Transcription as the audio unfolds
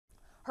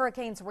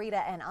Hurricanes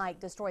Rita and Ike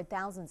destroyed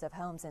thousands of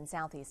homes in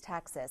southeast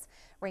Texas.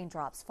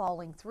 Raindrops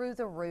falling through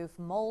the roof,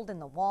 mold in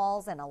the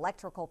walls, and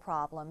electrical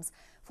problems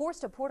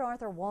forced a Port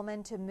Arthur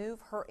woman to move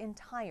her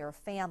entire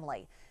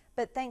family.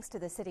 But thanks to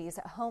the city's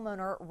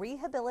homeowner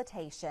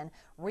rehabilitation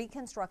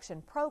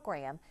reconstruction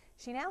program,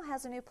 she now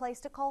has a new place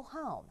to call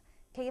home.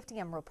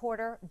 KFDM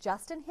reporter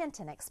Justin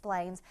Hinton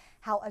explains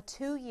how a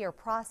 2-year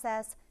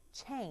process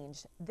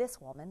changed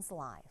this woman's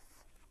life.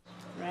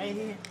 Right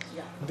here.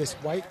 Yeah. This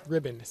white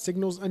ribbon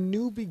signals a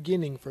new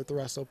beginning for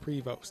Thressal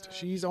Prevost.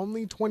 She's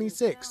only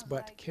 26,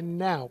 but can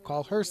now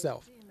call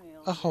herself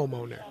a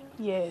homeowner.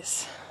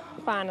 Yes,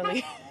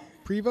 finally.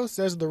 Prevost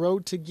says the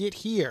road to get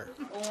here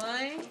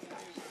 1,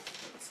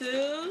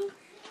 2,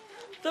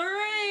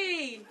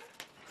 3.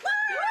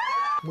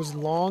 was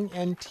long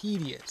and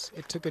tedious.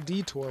 It took a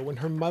detour when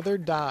her mother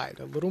died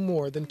a little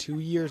more than 2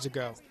 years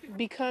ago.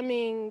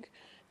 Becoming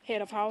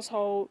head of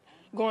household,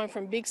 going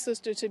from big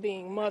sister to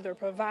being mother,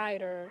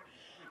 provider,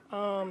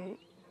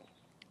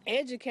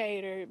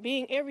 educator,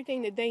 being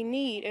everything that they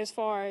need as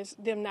far as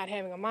them not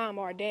having a mom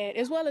or a dad,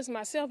 as well as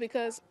myself,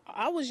 because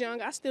I was young,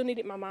 I still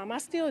needed my mom, I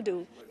still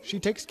do. She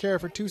takes care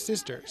of her 2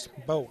 sisters.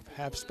 Both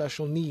have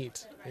special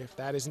needs. If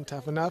that isn't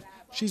tough enough,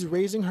 she's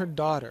raising her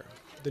daughter.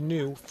 The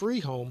new free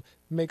home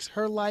makes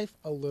her life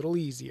a little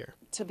easier.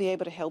 To be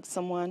able to help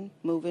someone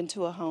move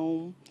into a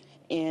home,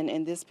 and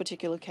in this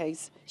particular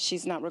case,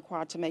 she's not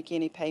required to make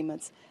any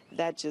payments,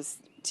 that just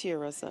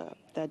tear us up.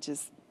 That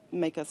just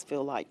make us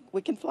feel like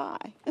we can fly.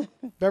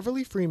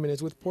 Beverly Freeman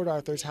is with Port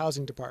Arthur's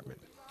housing department.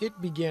 It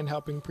began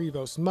helping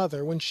Prevost's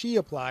mother when she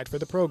applied for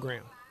the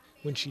program.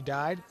 When she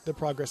died, the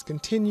progress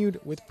continued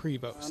with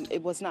Prevost.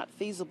 It was not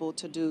feasible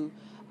to do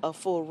a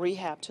full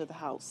rehab to the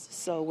house,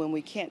 so when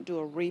we can't do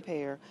a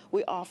repair,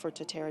 we offer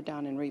to tear it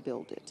down and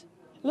rebuild it.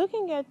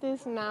 Looking at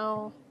this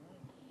now,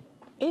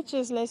 it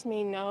just lets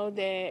me know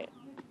that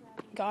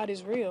God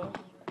is real.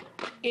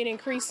 It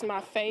increased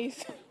my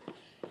faith,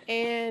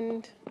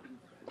 and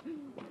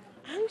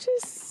I'm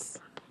just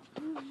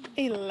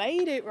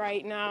elated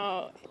right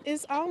now.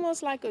 It's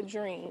almost like a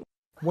dream.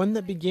 One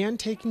that began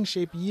taking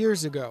shape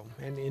years ago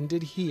and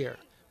ended here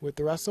with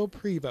Thressal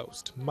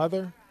Prevost,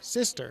 mother,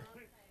 sister,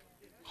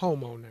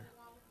 homeowner.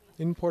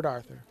 In Port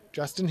Arthur,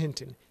 Justin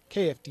Hinton,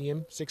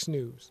 KFDM 6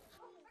 News.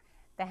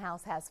 The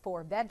house has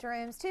 4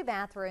 bedrooms, 2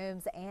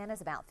 bathrooms, and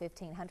is about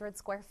 1,500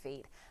 square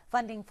feet.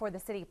 Funding for the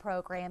city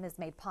program is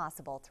made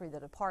possible through the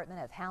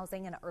Department of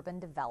Housing and Urban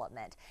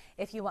Development.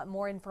 If you want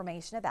more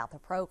information about the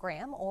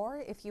program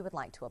or if you would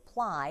like to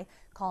apply,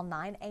 call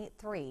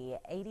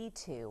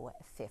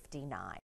 983-8259.